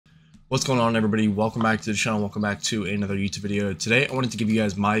What's going on, everybody? Welcome back to the channel. Welcome back to another YouTube video. Today I wanted to give you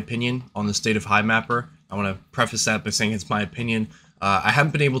guys my opinion on the state of Hivemapper. I want to preface that by saying it's my opinion. I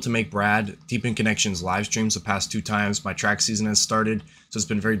haven't been able to make Brad Deepen Connections live streams the past 2 times. My track season has started, so it's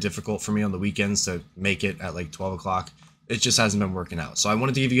been very difficult for me on the weekends to make it at like 12 o'clock. It just hasn't been working out. So I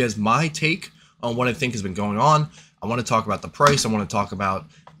wanted to give you guys my take on what I think has been going on. I want to talk about the price. I want to talk about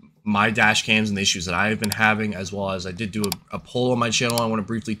my dash cams and the issues that I've been having, as well as I did do a poll on my channel I want to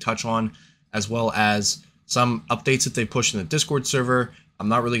briefly touch on, as well as some updates that they pushed in the Discord server. I'm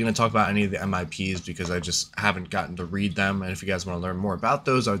not really going to talk about any of the MIPs because I just haven't gotten to read them, and if you guys want to learn more about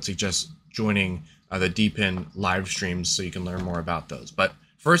those, I would suggest joining the Deepen live streams so you can learn more about those. But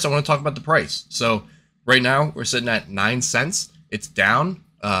first I want to talk about the price. So right now we're sitting at 9 cents. It's down.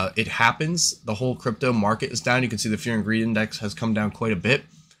 It happens. The whole crypto market is down. You can see the fear and greed index has come down quite a bit.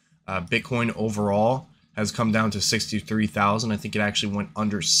 Bitcoin overall has come down to 63,000. I think it actually went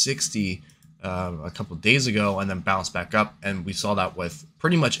under 60 a couple of days ago and then bounced back up. And we saw that with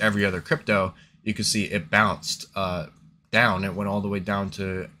pretty much every other crypto. You can see it bounced down. It went all the way down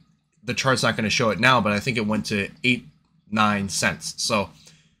to, the chart's not going to show it now, but I think it went to 9 cents. So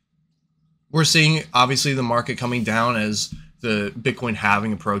we're seeing obviously the market coming down as the Bitcoin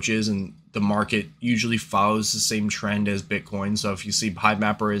halving approaches, and the market usually follows the same trend as Bitcoin. So if you see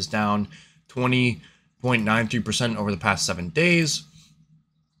Hivemapper is down 20.93% over the past 7 days,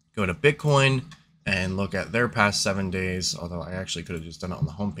 go to Bitcoin and look at their past 7 days, although I actually could have just done it on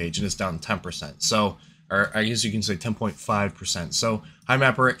the homepage, and it's down 10%. So, or I guess you can say 10.5%. So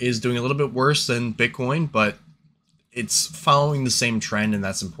Hivemapper is doing a little bit worse than Bitcoin, but it's following the same trend, and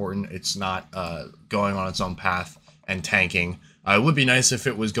that's important. It's not going on its own path and tanking. It would be nice if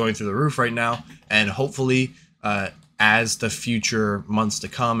it was going through the roof right now, and hopefully as the future months to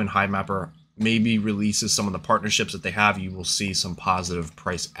come and Hivemapper maybe releases some of the partnerships that they have, you will see some positive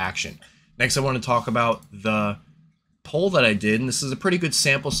price action. Next, I want to talk about the poll that I did, and this is a pretty good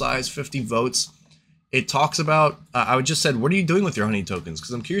sample size, 50 votes. It talks about, I would just said, what are you doing with your honey tokens?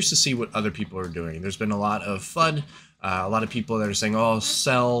 Because I'm curious to see what other people are doing. There's been a lot of FUD, a lot of people that are saying, oh,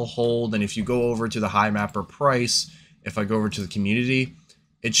 sell, hold, and if you go over to the Hivemapper price, if I go over to the community,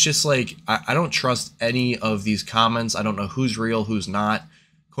 it's just like, I don't trust any of these comments. I don't know who's real, who's not.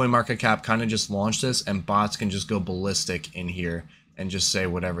 CoinMarketCap kind of just launched this, and bots can just go ballistic in here and just say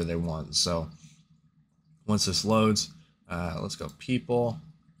whatever they want. So once this loads, let's go people.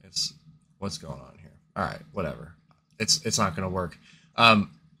 What's going on here? All right, whatever. It's not going to work.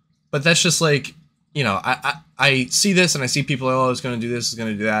 But that's just like, you know, I see this and I see people, oh, it's going to do this, it's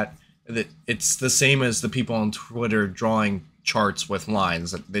going to do that. It's the same as the people on Twitter drawing charts with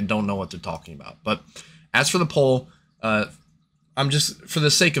lines that they don't know what they're talking about. But as for the poll, I'm just, for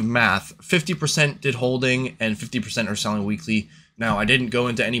the sake of math, 50% did holding and 50% are selling weekly. Now, I didn't go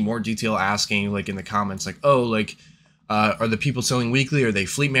into any more detail asking, like in the comments, like, oh, like, are the people selling weekly? Are they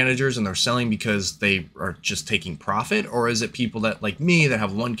fleet managers and they're selling because they are just taking profit? Or is it people that, like me, that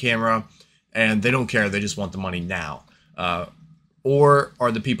have one camera and they don't care, they just want the money now? Or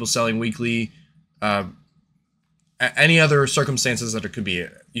are the people selling weekly any other circumstances that it could be?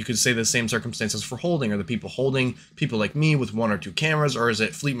 You could say the same circumstances for holding. Are the people holding people like me with 1 or 2 cameras, or is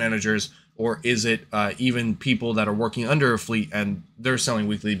it fleet managers, or is it even people that are working under a fleet and they're selling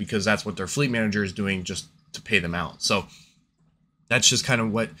weekly because that's what their fleet manager is doing just to pay them out? So that's just kind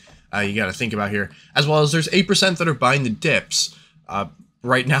of what you got to think about here, as well as there's 8% that are buying the dips.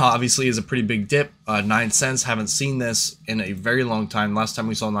 Right now, obviously, is a pretty big dip. 9 cents. Haven't seen this in a very long time. Last time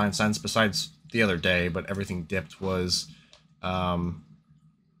we saw 9 cents, besides the other day, but everything dipped, was, wow,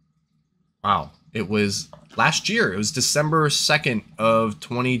 it was last year. It was December 2nd of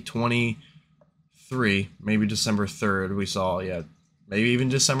 2023, maybe December 3rd we saw, yeah, maybe even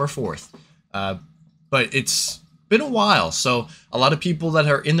December 4th. But it's been a while, so a lot of people that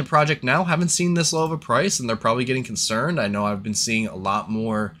are in the project now haven't seen this low of a price, and they're probably getting concerned. I know I've been seeing a lot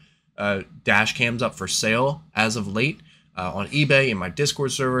more dash cams up for sale as of late on eBay in my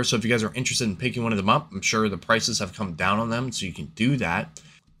Discord server. So if you guys are interested in picking one of them up, I'm sure the prices have come down on them, so you can do that.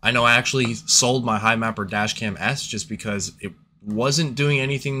 I know I actually sold my Hivemapper Dashcam S just because it wasn't doing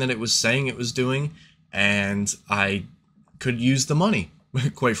anything that it was saying it was doing, and I could use the money.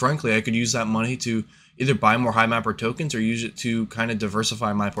 Quite frankly, I could use that money to either buy more Hivemapper tokens or use it to kind of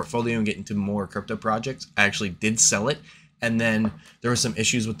diversify my portfolio and get into more crypto projects. I actually did sell it, and then there were some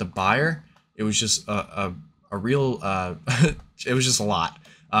issues with the buyer. It was just a real, it was just a lot.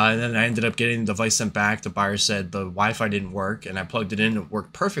 And then I ended up getting the device sent back. The buyer said the Wi-Fi didn't work, and I plugged it in. It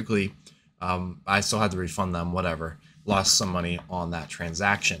worked perfectly. I still had to refund them, whatever. Lost some money on that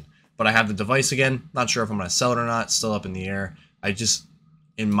transaction. But I have the device again. Not sure if I'm going to sell it or not. Still up in the air.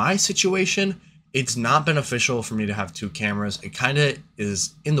 in my situation, it's not beneficial for me to have two cameras. It kind of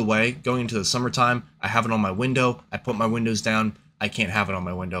is in the way. Going into the summertime, I have it on my window. I put my windows down. I can't have it on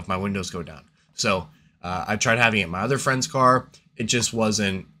my window if my windows go down. So I tried having it in my other friend's car. It just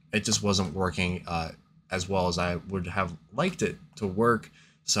wasn't working as well as I would have liked it to work.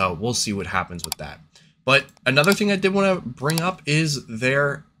 So we'll see what happens with that. But another thing I did want to bring up is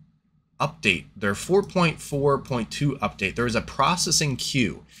their update, their 4.4.2 update. There is a processing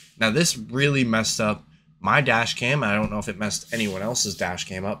queue. Now this really messed up my dash cam. I don't know if it messed anyone else's dash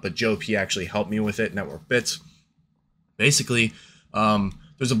cam up, but Joe P actually helped me with it, Network Bits. Basically,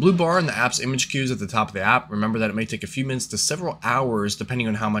 there's a blue bar in the app's image queues at the top of the app. Remember that it may take a few minutes to several hours depending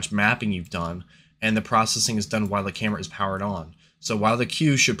on how much mapping you've done, and the processing is done while the camera is powered on. So while the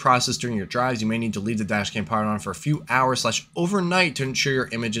queue should process during your drives, you may need to leave the dash cam powered on for a few hours / overnight to ensure your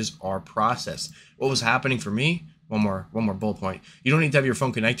images are processed. What was happening for me? One more bullet point. You don't need to have your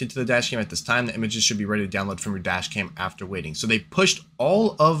phone connected to the dash cam at this time. The images should be ready to download from your dash cam after waiting. So they pushed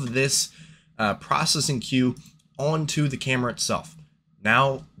all of this processing queue onto the camera itself.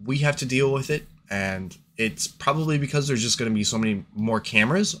 Now we have to deal with it, and it's probably because there's just going to be so many more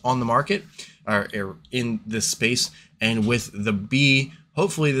cameras on the market or in this space. And with the B,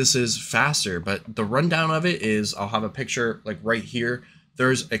 hopefully this is faster, but the rundown of it is, I'll have a picture like right here.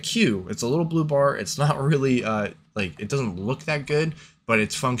 There's a queue. It's a little blue bar. It's not really like, it doesn't look that good, but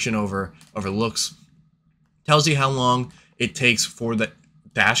its function over looks tells you how long it takes for the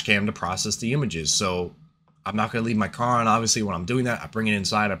dash cam to process the images. So I'm not going to leave my car on. Obviously, when I'm doing that, I bring it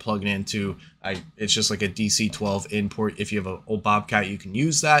inside. I plug it into, it's just like a DC-12 in port. If you have an old Bobcat, you can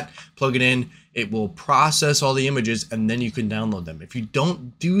use that. Plug it in. It will process all the images, and then you can download them. If you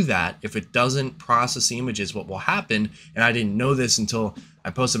don't do that, if it doesn't process the images, what will happen, and I didn't know this until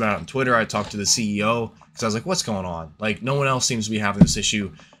I posted about it on Twitter. I talked to the CEO because I was like, what's going on? Like, no one else seems to be having this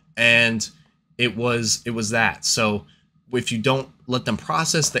issue. And it was that. So if you don't let them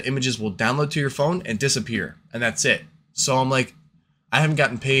process, the images will download to your phone and disappear, and that's it. So I'm like, I haven't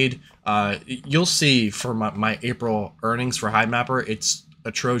gotten paid. You'll see for my April earnings for Hivemapper, it's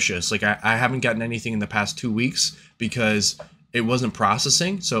atrocious. Like I haven't gotten anything in the past 2 weeks because it wasn't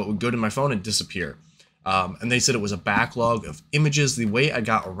processing. So it would go to my phone and disappear. And they said it was a backlog of images. The way I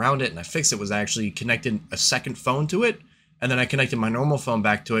got around it and I fixed it was I actually connected a second phone to it, and then I connected my normal phone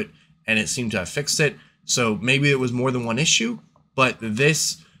back to it, and it seemed to have fixed it. So maybe it was more than one issue, but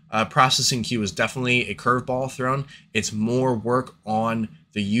this processing queue is definitely a curveball thrown. It's more work on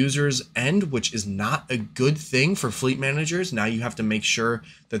the user's end, which is not a good thing for fleet managers. Now you have to make sure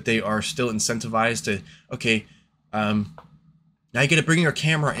that they are still incentivized to, okay, now you got to bring your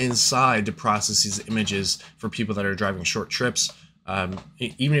camera inside to process these images for people that are driving short trips.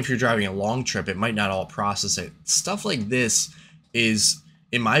 Even if you're driving a long trip, it might not all process it. Stuff like this is,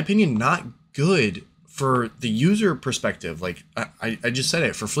 in my opinion, not good for the user perspective. Like I just said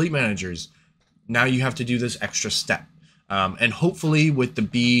it, for fleet managers, now you have to do this extra step. And hopefully with the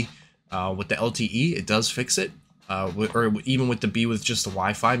B, with the LTE, it does fix it. Or even with the B with just the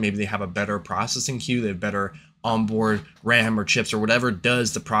Wi-Fi, maybe they have a better processing queue, they have better onboard RAM or chips or whatever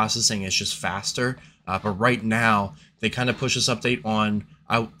does the processing. It's just faster. But right now, they kind of push this update on,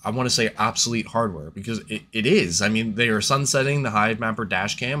 I want to say obsolete hardware, because it is. I mean, they are sunsetting the Hivemapper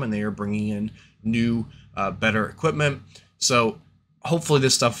dash cam, and they are bringing in new, better equipment. So hopefully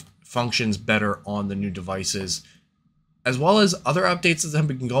this stuff functions better on the new devices, as well as other updates that have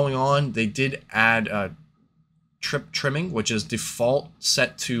been going on. They did add trip trimming, which is default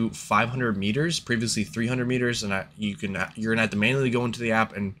set to 500 meters, previously 300 meters, and you're gonna have to manually go into the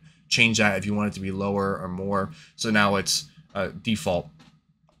app and change that if you want it to be lower or more. So now it's default.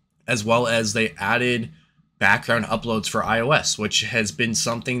 As well as they added background uploads for iOS, which has been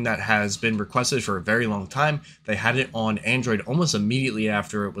something that has been requested for a very long time. They had it on Android almost immediately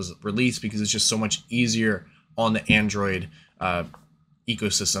after it was released, because it's just so much easier on the Android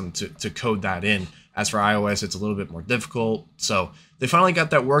ecosystem to code that in. As for iOS, it's a little bit more difficult. So they finally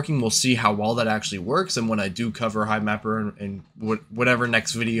got that working. We'll see how well that actually works. And when I do cover Hivemapper and whatever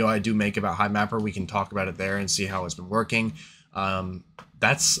next video I do make about Hivemapper, we can talk about it there and see how it's been working.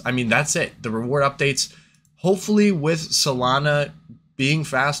 That's it. The reward updates, hopefully with Solana being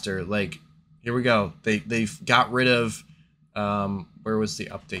faster. Like, here we go. They've got rid of, where was the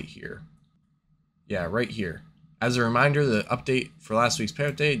update here? Yeah, right here. As a reminder, the update for last week's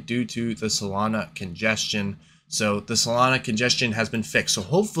payout day due to the Solana congestion. So the Solana congestion has been fixed. So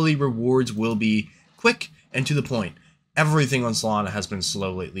hopefully rewards will be quick and to the point. Everything on Solana has been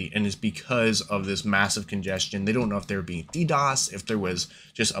slow lately, and it's because of this massive congestion. They don't know if they were being DDoS, if there was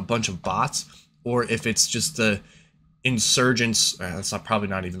just a bunch of bots, or if it's just the insurgence, that's probably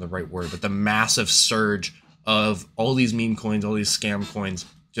not even the right word, but the massive surge of all these meme coins, all these scam coins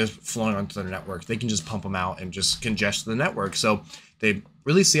just flowing onto their network. They can just pump them out and just congest the network. So they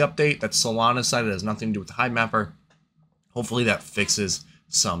released the update. That's Solana side. It has nothing to do with the Hivemapper. Hopefully that fixes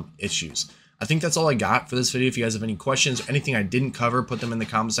some issues. I think that's all I got for this video. If you guys have any questions, anything I didn't cover, put them in the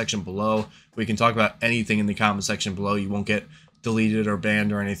comment section below. We can talk about anything in the comment section below. You won't get deleted or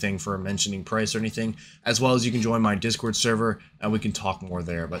banned or anything for mentioning price or anything, as well as you can join my Discord server and we can talk more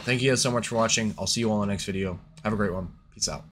there. But thank you guys so much for watching. I'll see you all in the next video. Have a great one. Peace out.